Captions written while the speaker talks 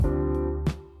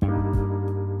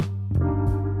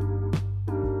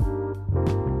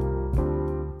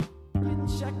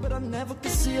If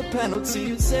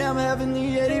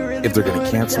they're gonna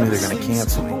cancel me, they're gonna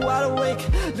cancel me. I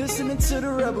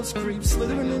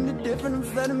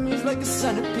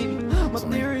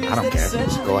don't care.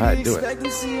 Go ahead, do it.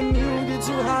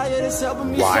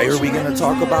 Why are we gonna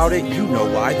talk about it? You know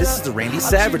why. This is the Randy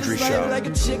Savagery Show.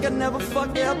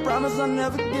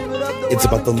 It's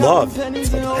about the love. It's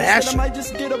about the passion.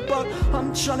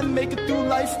 I'm trying to make it through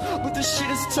life, but this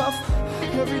shit is tough.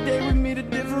 Every day we meet a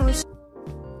different.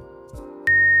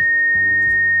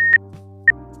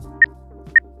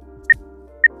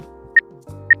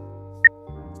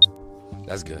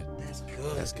 That's good. That's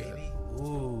good. That's good. Baby.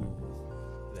 Ooh.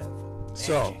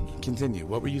 So, continue.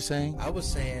 What were you saying? I was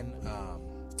saying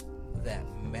that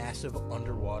massive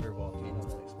underwater volcano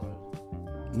that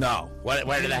exploded. No.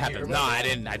 Where did that happen? No, I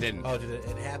didn't. Oh,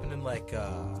 it happened in like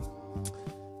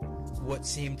what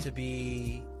seemed to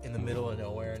be in the middle of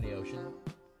nowhere in the ocean,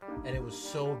 and it was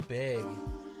so big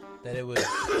that it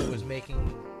was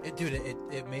making it. Dude,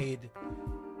 it made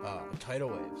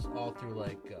tidal waves all through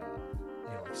like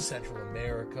Central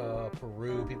America,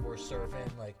 Peru. People were surfing.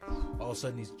 Like all of a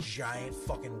sudden, these giant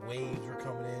fucking waves were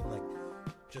coming in,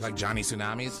 just like Johnny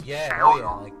Tsunamis? Yeah, oh yeah,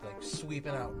 like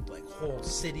sweeping out like whole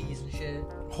cities and shit.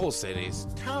 Whole cities?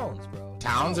 Towns, bro.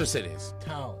 Towns or cities?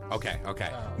 Towns. Okay.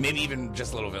 Towns. Maybe even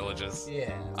just little villages.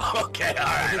 Yeah. Okay, all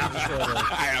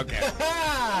right. Okay.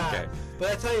 Okay.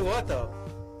 But I tell you what, though,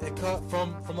 it cut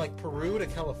from like Peru to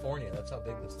California. That's how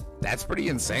big this thing is. That's pretty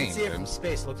insane. You can see it from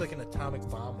space. It looked like an atomic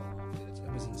bomb.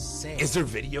 It was insane. Is there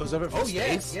videos of it from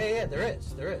space? Yeah, there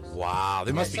is. Wow,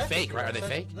 they must be fake, right? Are they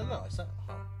fake? No, it's not.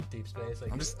 Deep space.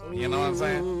 Like, I'm just, you know what I'm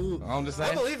saying? I'm just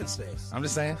saying. I believe in space. I'm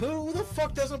just saying. Who the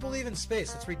fuck doesn't believe in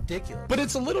space? It's ridiculous. But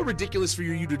it's a little ridiculous for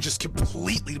you to just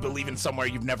completely believe in somewhere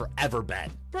you've never ever been.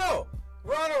 Bro,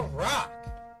 we're on a rock.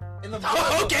 In the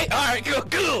okay, all right, cool.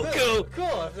 Cool.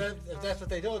 If that's what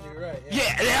they told you, right?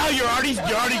 Yeah, you're already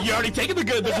taking the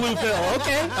blue pill.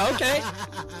 Okay.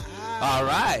 All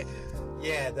right.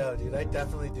 Yeah, no, dude, I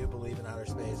definitely do believe in outer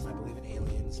space, and I believe in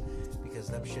aliens because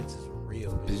them shits is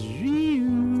real.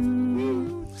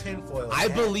 Tinfoil. I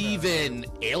believe in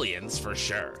aliens for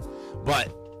sure,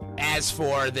 but as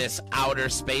for this outer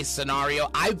space scenario,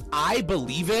 I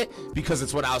believe it because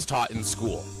it's what I was taught in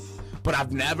school. But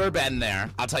I've never been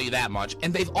there, I'll tell you that much.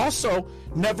 And they've also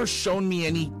never shown me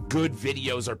any good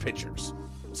videos or pictures.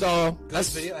 So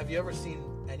that's video. Have you ever seen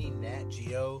any Nat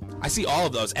Geo? I see all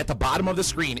of those. At the bottom of the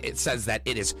screen, it says that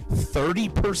it is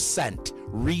 30%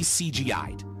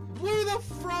 re-CGI'd. Where the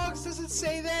frogs does it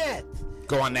say that?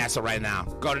 Go on NASA right now.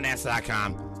 Go to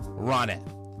NASA.com. Run it.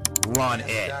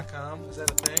 NASA.com? Is that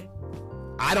a thing?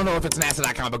 I don't know if it's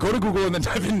NASA.com, but go to Google and then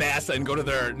type in NASA and go to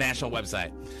their national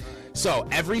website. So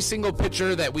every single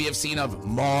picture that we have seen of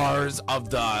Mars, of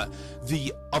the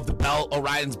belt,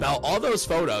 Orion's belt, all those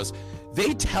photos,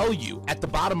 they tell you at the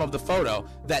bottom of the photo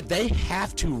that they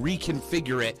have to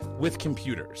reconfigure it with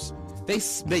computers. They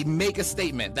make a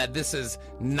statement that this is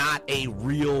not a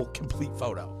real complete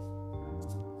photo.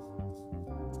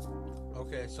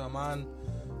 Okay, so I'm on.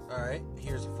 All right,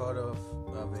 here's a photo of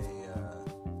I'm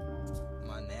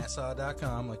on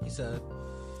NASA.com, like you said.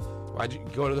 Why'd you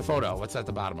go to the photo? What's at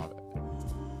the bottom of it?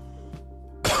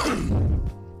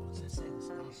 What's it say?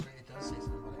 It does say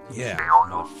something about it. Yeah,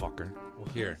 motherfucker.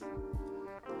 Here.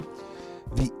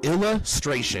 The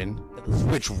illustration,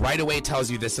 which right away tells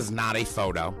you this is not a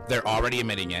photo, they're already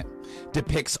admitting it,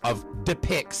 depicts.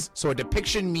 So a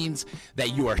depiction means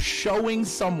that you are showing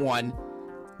someone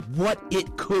what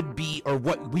it could be or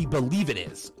what we believe it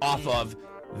is off of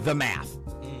the math.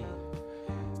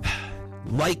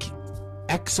 Like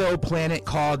exoplanet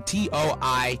called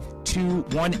TOI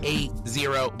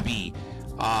 2180b.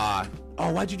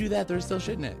 Why'd you do that? There's still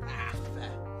shit in it.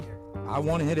 I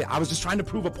want to hit it. I was just trying to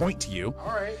prove a point to you.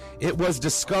 All right. It was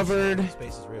discovered.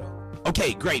 Space is real.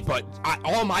 Okay, great, but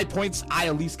all my points, I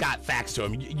at least got facts to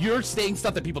them. You're saying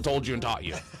stuff that people told you and taught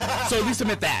you. So at least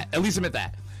admit that.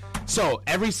 So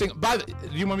every single. Do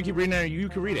you want me to keep reading it? You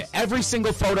can read it. Every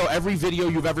single photo, every video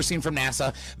you've ever seen from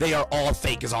NASA, they are all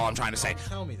fake. Is all I'm trying to say.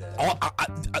 Tell me that. All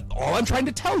I'm trying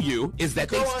to tell you is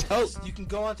that you can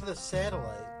go onto the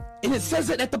satellite. And it says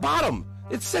it at the bottom.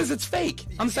 It says it's fake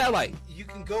on the satellite. You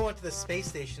can go onto the space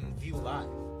station and view live.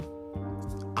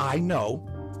 I know,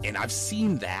 and I've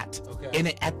seen that. Okay.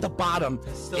 And at the bottom,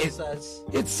 it says.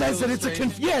 It says that it's it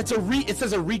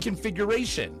says a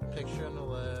reconfiguration. Picture on the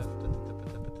left.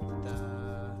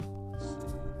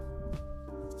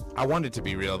 I want it to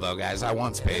be real though, guys. I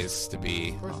want space to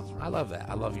be. I love that.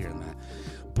 I love hearing that.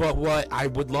 But what I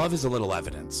would love is a little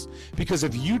evidence, because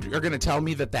if you are going to tell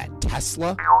me that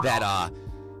Tesla,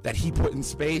 that he put in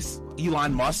space.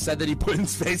 Elon Musk said that he put in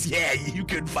space. Yeah, you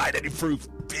couldn't find any proof,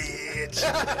 bitch.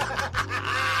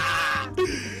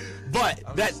 But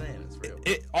I'm that just saying it's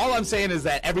real. all I'm saying is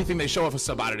that everything they show us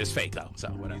about it is fake, though. So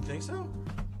whatever. You think so?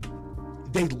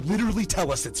 They literally tell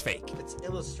us it's fake. It's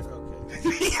illustrated.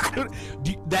 Okay.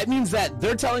 That means that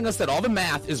they're telling us that all the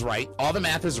math is right, all the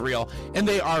math is real, and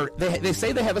they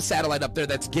say they have a satellite up there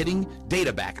that's getting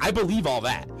data back. I believe all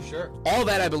that. Sure. All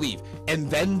that I believe.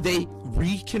 And then they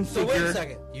reconfigure. So wait a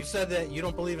second. You said that you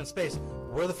don't believe in space.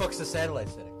 Where the fuck's the satellite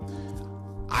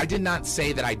sitting? I did not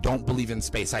say that I don't believe in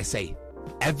space. I say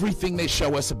everything they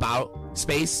show us about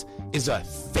space is a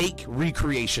fake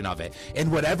recreation of it.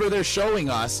 And whatever they're showing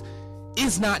us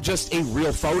is not just a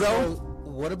real photo. So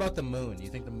what about the moon? You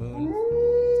think the moon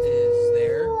is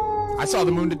there? I saw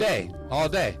the moon today, all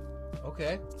day.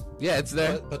 Okay. Yeah, it's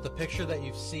there. But the picture that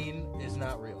you've seen is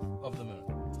not real of the moon.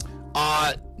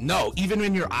 No. Even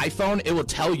in your iPhone, it will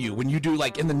tell you when you do,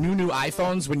 like, in the new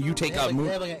iPhones, when you take a moon.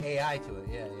 They have like an AI to it.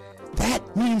 Yeah.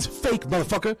 That means fake,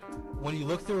 motherfucker. When you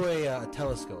look through a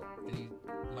telescope, and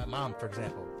my mom, for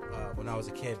example, when I was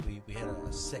a kid, we had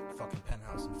a sick fucking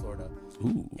penthouse in Florida.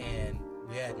 Ooh. And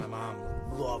my mom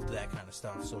loved that kind of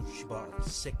stuff, so she bought a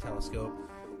sick telescope.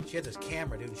 She had this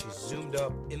camera, dude, and she zoomed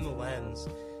up in the lens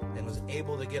and was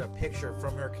able to get a picture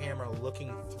from her camera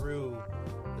looking through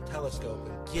the telescope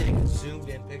and getting a zoomed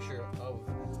in picture of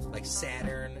like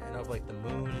Saturn and of like the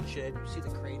moon and shit. You see the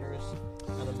craters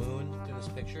on the moon through this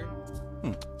picture?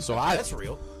 So That's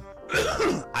real.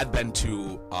 I've been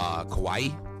to Kauai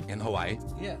in Hawaii.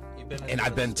 Yeah, you've been. And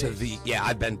I've been to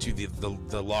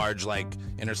the large, like,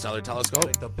 interstellar telescope.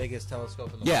 like the biggest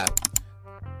telescope in the Yeah. world.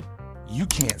 You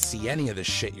can't see any of the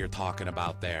shit you're talking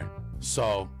about there.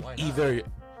 So Why not? either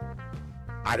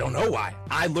I don't know why.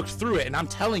 I looked through it, and I'm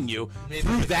telling you, Maybe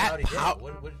through it's a that cloudy day. power.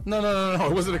 What- No.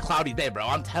 It wasn't a cloudy day, bro.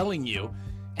 I'm telling you,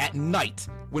 at night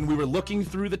when we were looking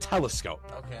through the telescope,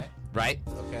 Okay. right?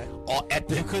 Okay.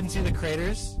 You couldn't see the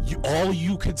craters? all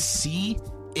you could see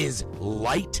is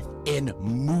light and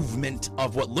movement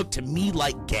of what looked to me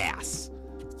like gas.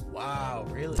 Wow,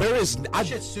 really? There is. That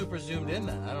shit's super zoomed in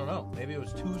then. I don't know. Maybe it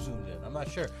was too zoomed in. I'm not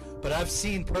sure. But I've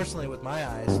seen personally with my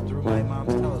eyes through my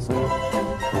mom's telescope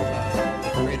the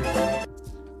craters.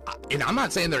 And I'm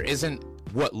not saying there isn't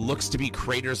what looks to be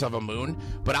craters of a moon,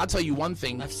 but I'll tell you one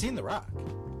thing. I've seen the rock.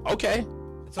 Okay.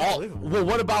 It's unbelievable. Well,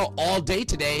 what about all day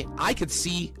today? I could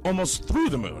see almost through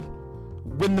the moon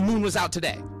when the moon was out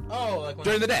today. Oh, like when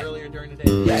During the day. Earlier during the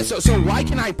day. Yeah, so why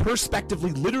can I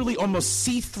perspectively literally almost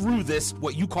see through this,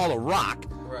 what you call a rock,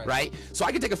 right? So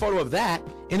I could take a photo of that,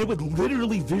 and it would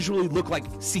literally visually look like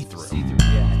see-through. See-through.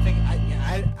 Yeah, I think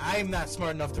I'm not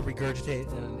smart enough to regurgitate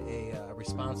a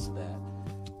response to that.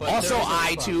 But Also, there is a I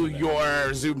response to that.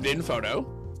 your zoomed-in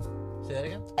photo. Say that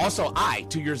again? Also, I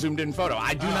to your zoomed-in photo.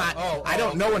 I do not. I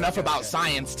don't know enough about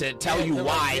science to tell you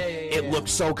why it looked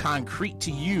so concrete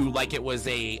to you, like it was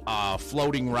a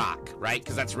floating rock, right?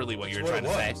 Because that's really what you're trying to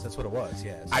say. That's what it was.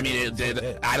 Yeah. I mean,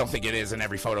 I don't think it is in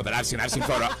every photo that I've seen. I've seen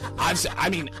photo. I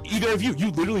mean, either of you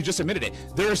literally just admitted it.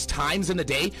 There's times in the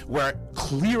day where,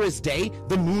 clear as day,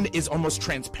 the moon is almost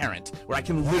transparent, where I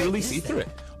can literally see through it.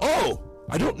 Oh.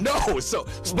 I don't know.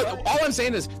 But all I'm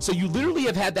saying is, so you literally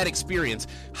have had that experience.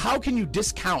 How can you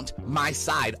discount my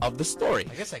side of the story?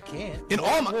 I guess I can't.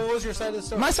 What was your side of the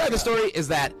story? My side of the story is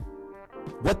that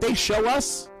what they show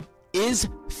us is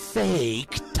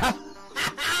faked.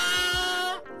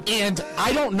 And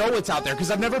I don't know what's out there because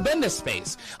I've never been to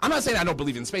space. I'm not saying I don't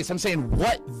believe in space. I'm saying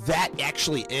what that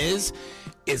actually is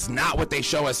not what they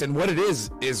show us. And what it is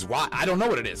why I don't know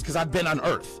what it is because I've been on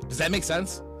Earth. Does that make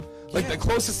sense? Like the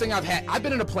closest thing I've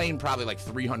been in a plane probably like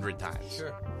 300 times.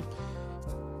 Sure.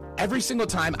 Every single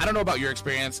time, I don't know about your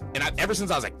experience, and ever since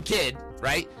I was a kid,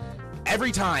 right?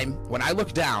 Every time when I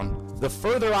look down, the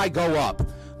further I go up,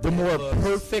 the more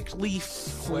perfectly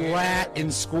flat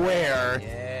and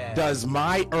square does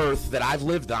my Earth that I've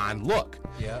lived on look.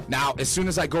 Yeah. Now, as soon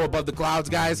as I go above the clouds,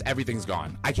 guys, everything's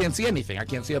gone. I can't see anything. I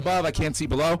can't see above. I can't see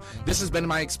below. This has been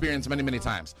my experience many, many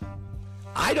times.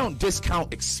 I don't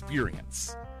discount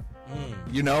experience.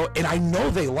 You know, and I know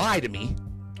they lie to me.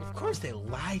 Of course they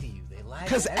lie to you. They lie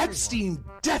Because to everyone. Epstein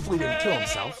definitely didn't kill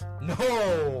himself.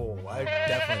 No, I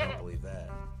definitely don't believe that.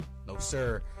 No,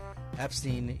 sir.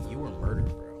 Epstein, you were murdered,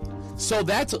 bro. So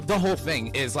that's the whole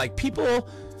thing is like people,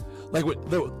 like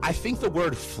I think the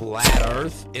word flat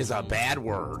earth is a bad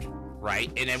word,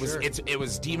 right? And it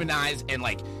was demonized and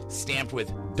like stamped with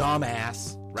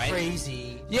dumbass, right?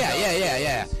 Crazy.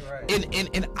 Yeah. Right.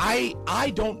 And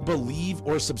I don't believe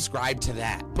or subscribe to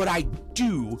that, but I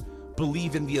do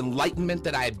believe in the enlightenment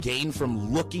that I have gained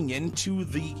from looking into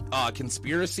the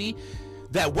conspiracy.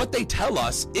 that what they tell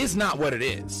us is not what it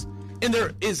is. And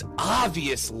there is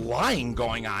obvious lying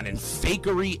going on and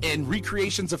fakery and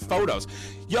recreations of photos.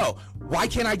 Yo, why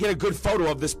can't I get a good photo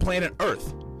of this planet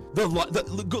Earth?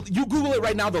 You Google it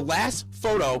right now. The last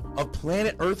photo of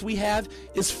planet Earth we have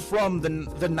is from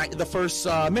the first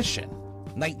mission,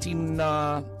 19.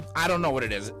 I don't know what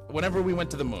it is. Whenever we went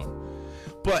to the moon,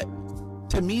 but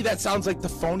to me that sounds like the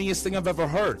phoniest thing I've ever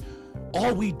heard.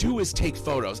 All we do is take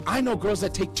photos. I know girls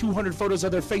that take 200 photos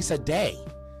of their face a day.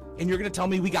 And you're gonna tell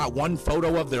me we got one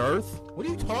photo of the Earth? What are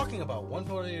you talking about? One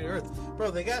photo of the Earth,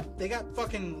 bro? They got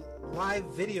fucking live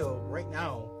video right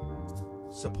now,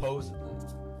 supposedly.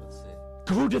 Let's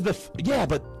see. Who did yeah,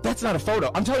 but that's not a photo.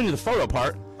 I'm telling you the photo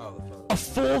part. Oh, the photo. A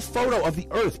full photo of the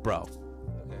Earth, bro.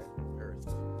 Okay, Earth.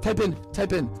 Type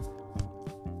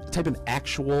in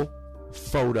actual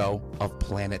photo of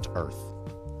planet Earth.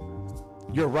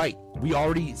 You're right. We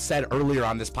already said earlier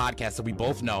on this podcast that we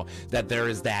both know that there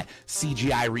is that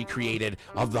CGI recreated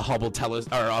of the Hubble of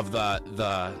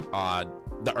the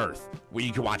Earth where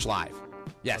you can watch live.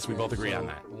 Yes, okay, we both agree on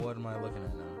that. What am I looking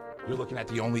at now? You're looking at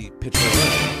the only picture of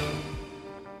Earth.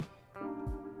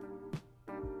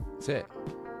 That's it.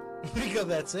 Because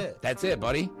that's it. That's it,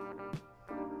 buddy.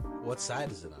 What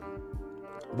side is it on?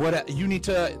 What you need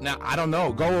to now? I don't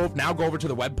know. Go over to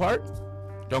the web part.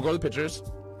 Don't go to the pictures.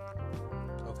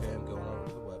 I'm going over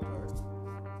to the web part.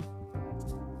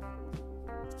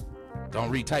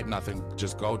 Don't retype nothing.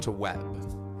 Just go to web.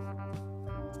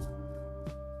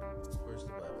 Where's the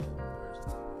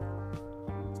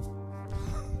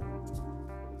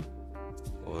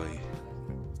web?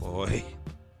 Boy.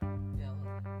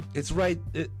 It's right.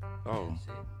 Oh.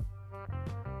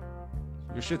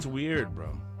 Your shit's weird,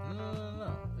 bro.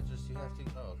 No. It's just you have to.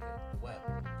 Oh, okay. Web.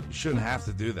 You shouldn't have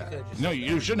to do that. No,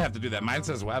 you shouldn't have to do that. Mine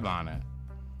says web on it.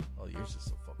 Oh, yours is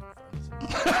so fucking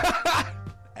fancy.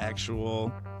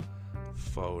 Actual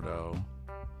photo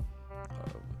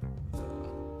of the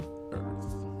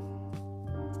Earth.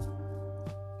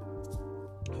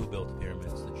 Who built the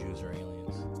pyramids? The Jews or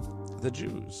aliens? The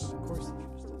Jews. Of course the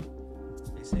Jews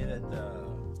did. They say that.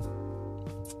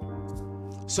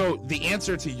 So the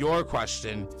answer to your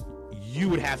question, you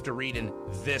would have to read in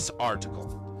this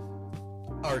article.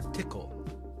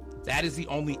 That is the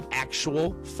only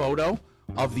actual photo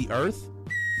of the Earth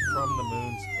from the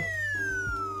moon's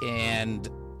book. And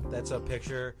that's a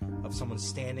picture of someone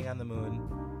standing on the moon,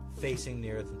 facing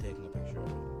the Earth and taking a picture of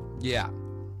it. Yeah.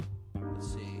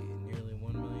 Let's see. Nearly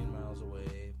 1 million miles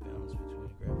away, balanced between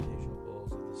gravitational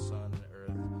pulls of the sun and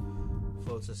Earth,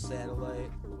 floats a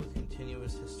satellite with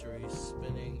continuous history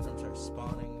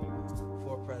spawning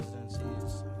 4 presidencies in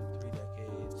 3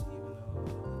 decades, even though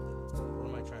what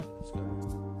am I trying to discover?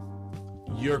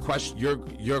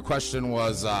 Your question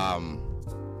was I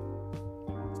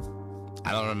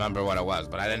don't remember what it was,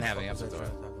 but I didn't have the answer to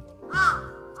it.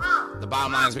 The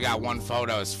bottom line is we got one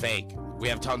photo is fake. We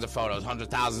have tons of photos, hundreds,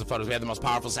 thousands of photos. We have the most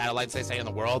powerful satellites, they say, in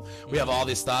the world. We have all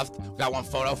this stuff. We got one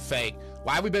photo fake.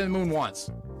 Why have we been to the moon once?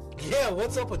 Yeah,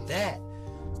 what's up with that?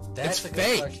 That's it's a good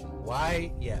fake. question.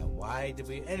 Why? Yeah, why did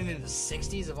we? And in the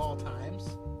 60s of all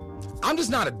times? I'm just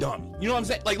not a dummy. You know what I'm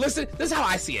saying? Like, listen, this is how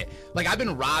I see it. Like, I've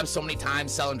been robbed so many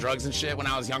times selling drugs and shit when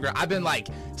I was younger. I've been, like,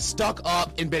 stuck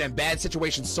up and been in bad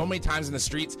situations so many times in the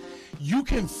streets. You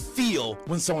can feel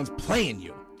when someone's playing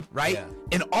you, right? Yeah.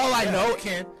 And all I know,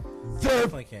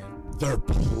 they're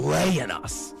playing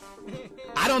us.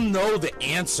 I don't know the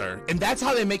answer, and that's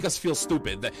how they make us feel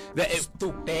stupid.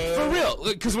 Stupid. For real,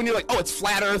 because when you're like, oh, it's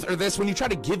flat Earth or this, when you try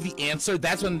to give the answer,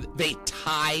 that's when they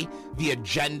tie the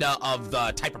agenda of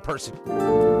the type of person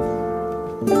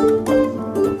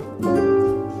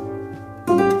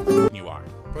you are.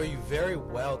 Bro, you very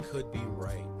well could be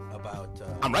right about...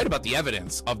 I'm right about the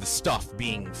evidence of the stuff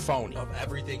being phony. Of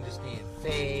everything just being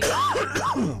fake.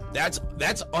 That's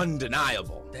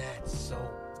undeniable. That's so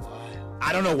wild.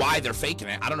 I don't know why they're faking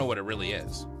it. I don't know what it really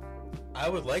is. I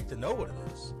would like to know what it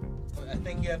is. I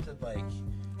think you have to, like...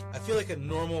 I feel like a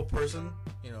normal person,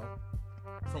 you know,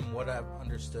 from what I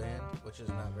understand, which is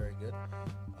not very good,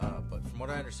 but from what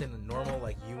I understand, the normal,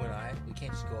 like you and I, we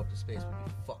can't just go up to space. We'd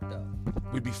be fucked up.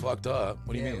 We'd be fucked up?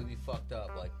 What do you mean? We'd be fucked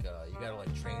up. Like, you gotta,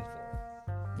 like, train for it.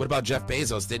 What about Jeff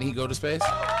Bezos? Didn't he go to space?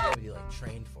 Yeah, but he, like,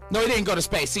 trained for it. No, he didn't go to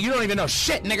space. See, you don't even know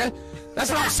shit, nigga. That's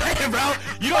what I'm saying, bro.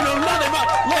 You don't know nothing about...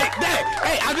 Wait,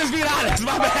 hey, I'm just being honest.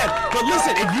 My bad. But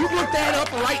listen, if you look that up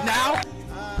right now,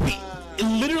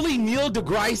 literally Neil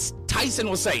deGrasse Tyson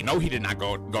will say, no, he did not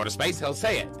go to space. He'll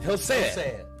say it. He'll say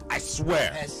it. I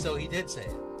swear. And so he did say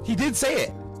it. He did say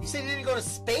it. He said he didn't go to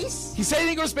space? He said he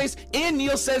didn't go to space, and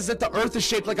Neil says that the Earth is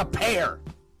shaped like a pear.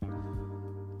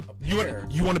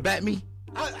 You want to bet me?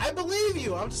 I believe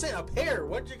you. I'm just saying a pear.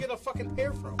 Where'd you get a fucking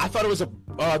pear from? I thought it was the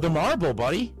marble,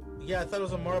 buddy. Yeah, I thought it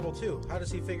was a marble too. How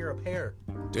does he figure a pear?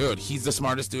 Dude, he's the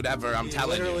smartest dude ever. I'm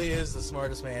telling you. He literally is the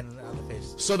smartest man on the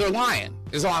face. So they're lying,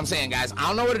 is all I'm saying, guys. I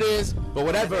don't know what it is, but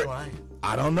whatever. Why are they lying?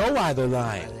 I don't know why they're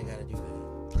lying. Why they gotta do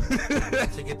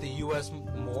that? To get the U.S.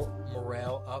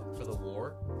 morale up for the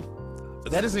war?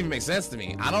 But that doesn't even make sense to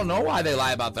me. I don't know why they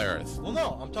lie about the Earth. Well,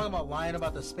 no, I'm talking about lying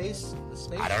about the space.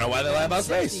 I don't know why they lie about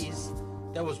space.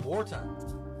 That was wartime.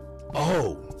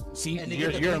 Oh, see,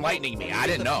 you're enlightening me. I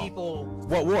didn't know.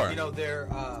 What war? You know, they're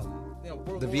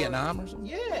the Vietnam or something?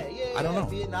 Yeah. I don't know.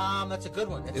 Vietnam, that's a good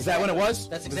one. Is that when it was?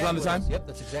 That's exactly exactly around the time? Yep,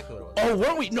 that's exactly what it was. Oh,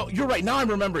 weren't we? No, you're right. Now I'm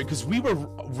remembering because we were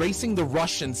racing the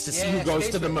Russians to see who goes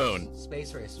to the moon.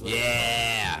 Space race.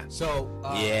 Yeah. So.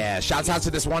 Yeah. Shouts out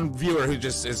to this one viewer who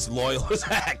just is loyal as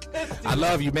heck. I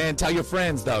love you, man. Tell your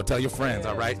friends, though. Tell your friends,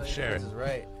 all right? Share it. This is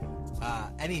right.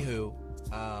 Anywho,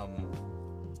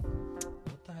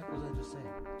 what the heck was I just saying?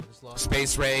 I just lost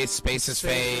Space race. Space is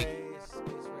fake. Space race.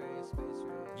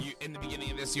 You, in the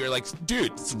beginning of this, you're like,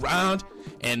 dude, it's round,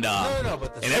 and No,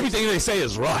 but and everything they say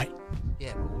is right.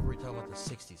 Yeah, but what were we talking about the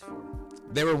 60s for?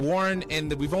 They were warned,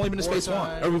 and we've only been to space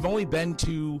once, or we've only been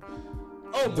to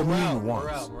the moon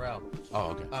once. Morale.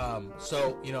 Oh, okay.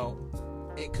 So, you know,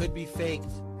 it could be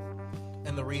faked,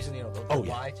 and the reason, you know, the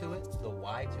why to it,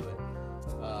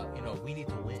 you know, we need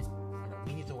to win. You know,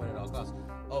 we need to win at all costs.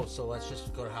 Oh, so let's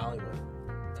just go to Hollywood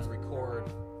and record,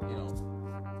 you know,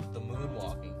 the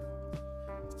moonwalking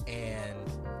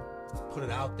and put it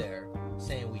out there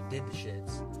saying we did the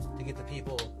shits to get the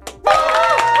people.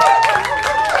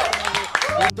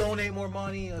 We'll donate more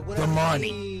money. Like whatever The money.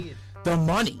 you need. The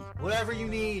money. Whatever you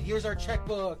need. Here's our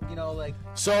checkbook. You know, like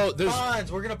So there's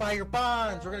bonds. We're gonna buy your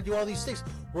bonds. We're gonna do all these things.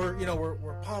 We're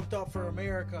pumped up for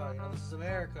America. You know, this is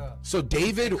America. so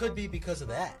David. It could be because of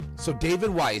that. So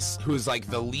David Weiss, who's like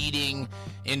the leading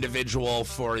individual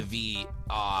for the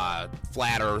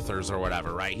flat earthers or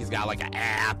whatever, right? He's got like an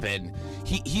app, and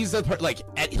he's the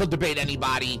he'll debate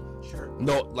anybody. Sure.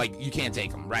 No, like you can't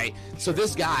take him, right? So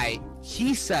this guy,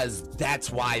 he says that's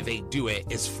why they do it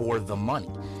is for the money.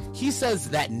 He says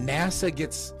that NASA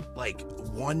gets like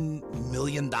 $1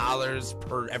 million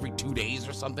per every 2 days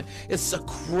or something. It's a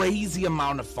crazy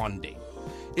amount of funding.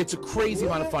 It's a crazy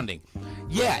amount of funding.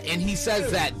 Yeah, and he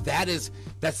says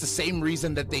that's the same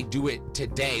reason that they do it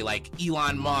today. Like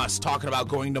Elon Musk talking about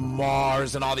going to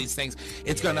Mars and all these things.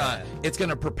 It's gonna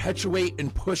perpetuate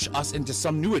and push us into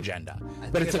some new agenda.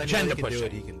 But it's agenda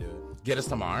pushing. He can do it. Get us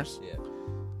to Mars? Yeah.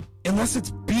 Unless it's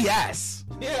BS.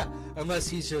 Yeah. Unless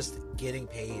he's just getting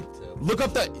paid to. Look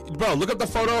up the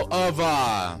photo of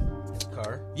His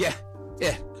car. Yeah.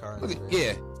 Car.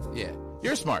 Yeah.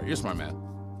 You're smart, man.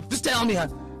 Just tell me. I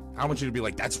want you to be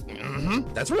like, that's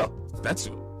real. That's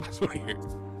what I hear.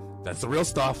 That's the real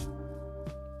stuff.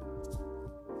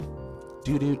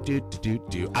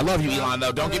 Do. I love you, Elon,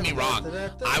 though. Don't get me wrong.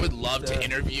 I would love to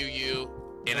interview you,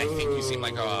 and I think you seem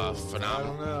like a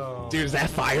phenomenal. I don't know. Dude, is that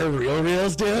fire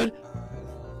reels, dude? I don't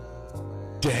know,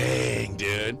 man. Dang,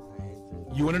 dude.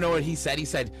 You want to know what he said? He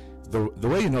said, the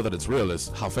way you know that it's real is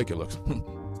how fake it looks.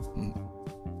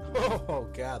 Oh,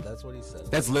 God, that's what he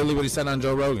said. That's literally what he said on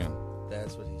Joe Rogan.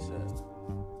 That's what he said.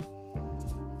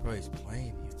 Bro, he's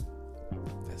playing you.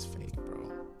 That's fake, bro.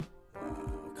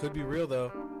 Could be real,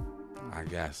 though. I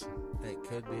guess. It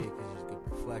could be, because there's good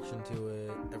reflection to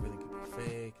it. Everything could be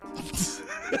fake.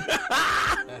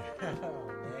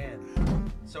 Oh, man.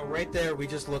 So right there, we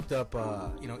just looked up,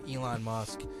 Elon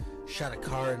Musk shot a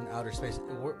car in outer space.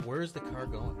 Where's the car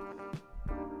going?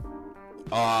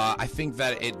 I think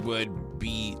that it would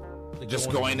be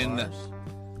just going in the... Mars?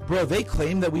 Bro, they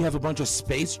claim that we have a bunch of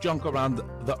space junk around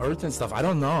the Earth and stuff. I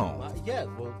don't know. Yeah,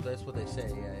 well, that's what they say.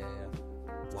 Yeah.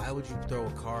 Why would you throw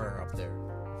a car up there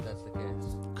if that's the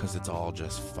case? Because it's all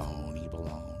just phony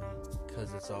baloney.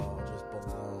 Because it's all just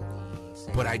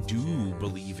baloney. But I do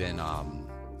believe in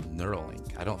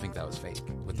Neuralink. I don't think that was fake.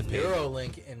 With the pig.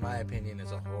 Neuralink, in my opinion,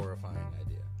 is a horrifying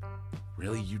idea.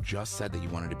 Really? You just said that you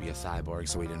wanted to be a cyborg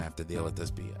so we didn't have to deal with this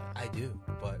BS. I do,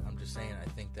 but I'm just saying, I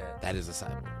think that... That is a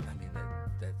cyborg. I mean,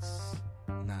 that's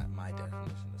not my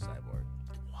definition of cyborg.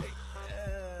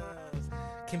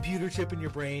 Computer chip in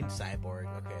your brain, cyborg.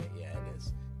 Okay, yeah, it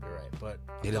is. You're right, but...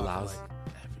 It allows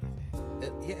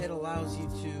everything. It allows you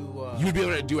to... You'd be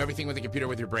able to do everything with a computer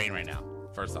with your brain right now,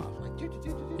 first off. Like,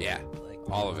 Yeah, like,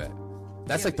 all of it.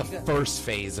 That's like the first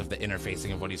phase of the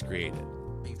interfacing of what he's created.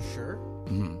 Are you sure?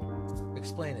 Mm-hmm.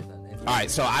 Explain it then. All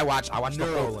right, so I watched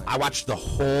the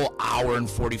whole hour and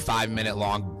 45-minute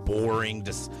long boring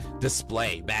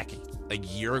display back a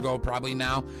year ago, probably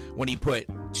now, when he put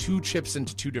 2 chips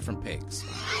into 2 different pigs.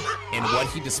 And what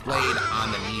he displayed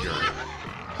on the meter,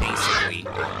 basically,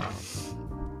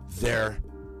 their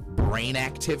brain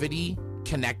activity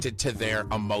connected to their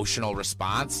emotional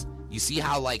response. You see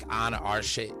how, like, on our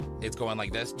shit, it's going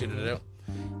like this?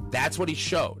 That's what he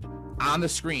showed on the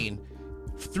screen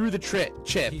through the chip.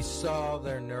 He saw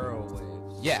their neural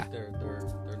waves. Yeah. Their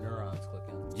neurons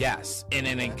clicking. Yes, and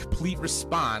in a complete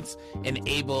response and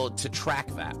able to track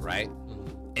that, right?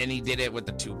 And he did it with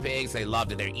the 2 pigs. They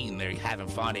loved it. They're eating. They're having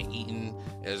fun. They're eating.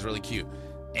 It was really cute.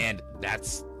 And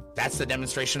that's the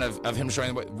demonstration of him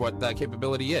showing what the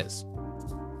capability is.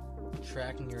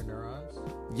 Tracking your neurons?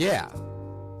 Yeah.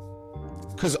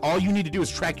 Because all you need to do is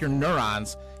track your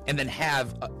neurons and then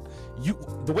have...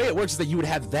 the way it works is that you would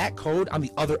have that code on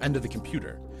the other end of the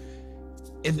computer.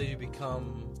 And so you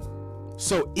become...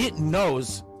 So it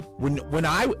knows... When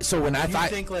I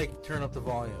think, like, turn up the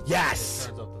volume. Yes. It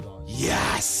turns up the volume.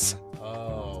 Yes.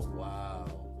 Oh, wow.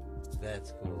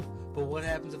 That's cool. But what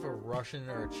happens if a Russian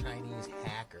or a Chinese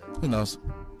hacker Who knows?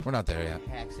 We're not there yet.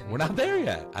 hacks into We're not there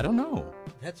yet. I don't know.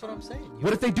 That's what I'm saying.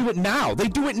 What if they do it now? They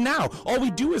do it now. All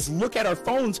we do is look at our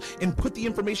phones and put the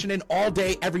information in all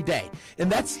day, every day.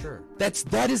 And that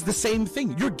is the same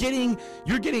thing. You're getting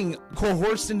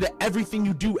coerced into everything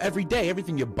you do every day,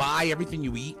 everything you buy, everything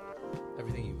you eat.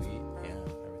 Everything you eat, yeah,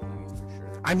 everything you eat for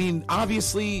sure. I mean,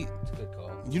 obviously, It's a good call.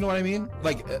 you know what I mean?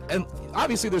 Like, and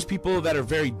obviously there's people that are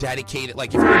very dedicated. Like,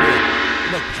 if you're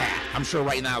like Pat, I'm sure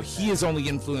right now he is only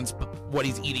influenced by what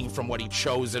he's eating from what he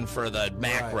chosen for the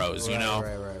macros, you know?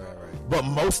 Right. But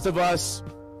most of us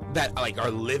that like are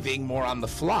living more on the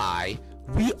fly,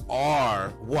 we are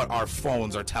what our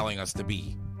phones are telling us to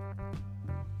be.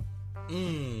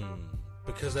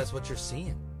 Because that's what you're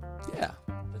seeing. Yeah.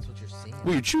 That's what you're seeing.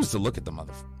 Well, you choose to look at the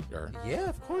motherfucker. Yeah,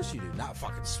 of course you do. Not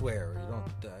fucking swear. You don't.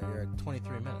 You're at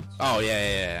 23 minutes. Oh,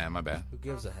 yeah, my bad. Who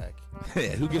gives a heck?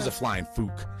 Who gives a flying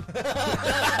fook?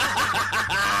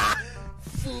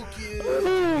 Fuck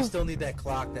you. We still need that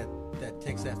clock that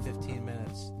takes that 15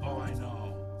 minutes. Oh, I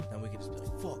know. Then we can just be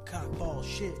like, fuck, cock, ball,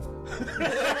 shit.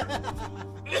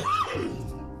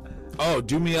 Oh,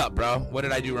 do me up, bro. What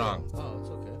did I do wrong? Oh, it's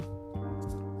okay.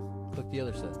 Click the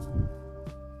other side.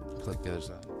 Click the other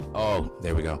side. Oh,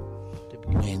 there we go.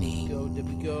 Winning.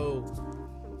 Dippy go.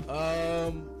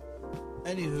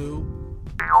 Anywho,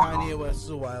 Kanye West is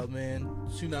a wild man.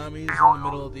 Tsunamis in the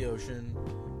middle of the ocean.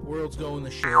 World's going to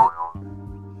shit.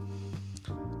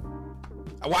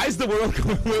 Why is the world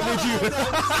going? What made you?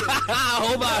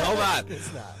 Hold on.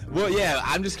 It's not. Well, yeah,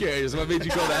 I'm just curious. What made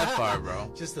you go that far,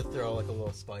 bro? Just to throw like a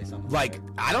little spice on the Like,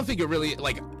 fire. I don't think it really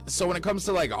like. So when it comes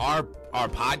to like our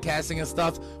podcasting and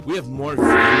stuff, we have more views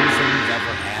than we've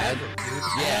ever had.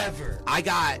 Yeah. Ever.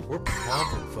 We're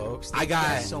Pumping, folks. I got-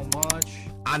 Thank you so much.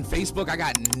 on Facebook. I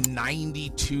got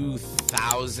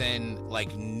 92,000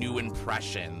 like new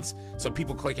impressions. So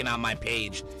people clicking on my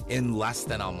page in less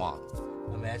than a month.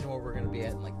 Imagine where we're gonna be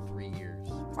at in like 3 years.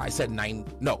 I said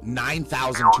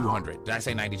 9,200. Did I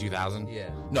say 92,000? Yeah.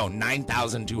 No,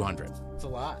 9,200. It's a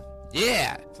lot.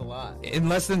 Yeah. It's a lot. In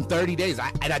less than 30 days.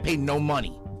 And I paid no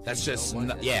money. That's just, No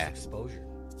money. That's yeah. just exposure.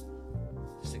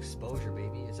 Just exposure,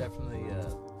 baby. Is that from the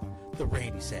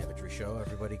Randy Savagery show?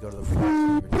 Everybody go to the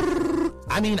Randy Savagery.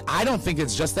 I mean, I don't think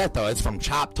it's just that, though. It's from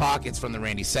Chop Talk. It's from the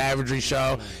Randy Savagery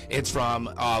show. It's from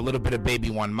a little bit of Baby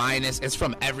One Minus. It's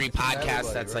from every podcast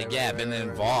everybody, that's right, like, yeah, right, been right,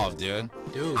 involved, dude.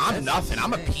 Dude, I'm that's nothing.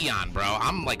 I'm a insane. peon, bro.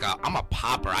 I'm a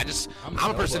popper. I'm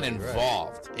a person nobody, right.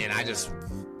 involved, and I just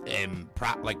am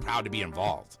proud to be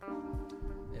involved.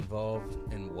 Involved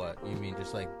in what? You mean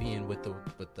just like being with the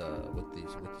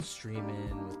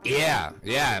streaming? With the, Yeah, the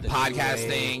new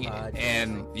podcasting, wave,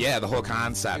 and yeah, the whole Dude,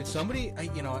 concept. somebody, I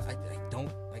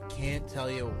can't tell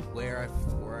you where I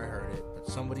heard it, but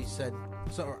somebody said,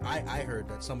 I heard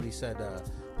that somebody said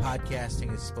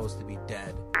podcasting is supposed to be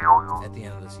dead at the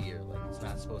end of this year. Like it's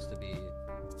not supposed to be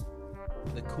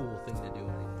the cool thing to do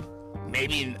anymore.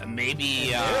 Maybe. In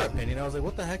their opinion, I was like,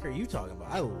 what the heck are you talking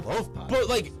about? I love podcasting. But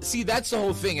like, see, that's the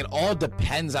whole thing. It all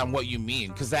depends on what you mean,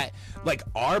 because that, like,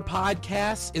 our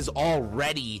podcast is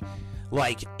already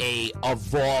like a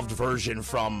evolved version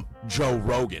from Joe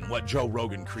Rogan, what Joe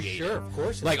Rogan created. Sure, of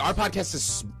course. Like, our podcast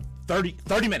is 30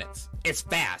 minutes. It's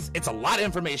fast. It's a lot of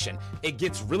information. It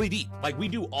gets really deep. Like, we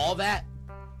do all that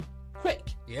quick.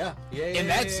 Yeah. And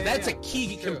that's a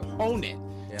key True. component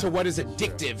Yeah, to what is that's true.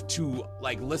 addictive to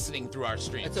like listening through our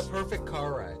streams. It's a perfect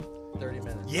car ride. 30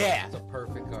 minutes. Yeah. It's a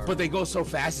perfect car ride. But they go so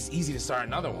fast, it's easy to start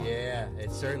another one. Yeah,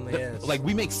 it certainly is. Like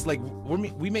we make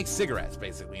cigarettes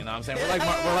basically. You know what I'm saying? We're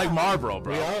like Marlboro,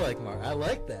 bro. We are like I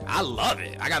like that. I love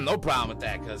it. I got no problem with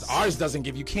that because ours doesn't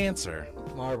give you cancer.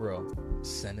 Marlboro.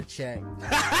 Send a check.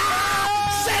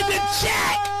 Send a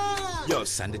check! Yo,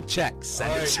 send a check.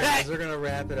 Send a check. Guys, we're going to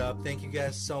wrap it up. Thank you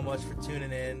guys so much for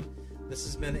tuning in. This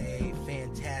has been a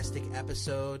fantastic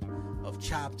episode of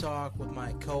Chop Talk with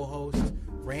my co-host,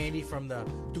 Randy from the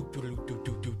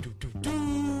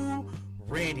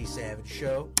Randy Savage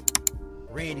Show.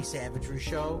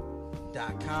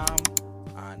 RandySavageryShow.com,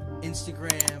 on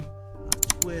Instagram, on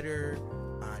Twitter,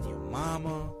 on your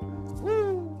mama.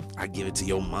 Woo! I give it to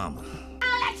your mama.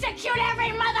 I'll execute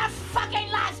every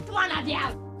motherfucking last one of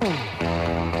you!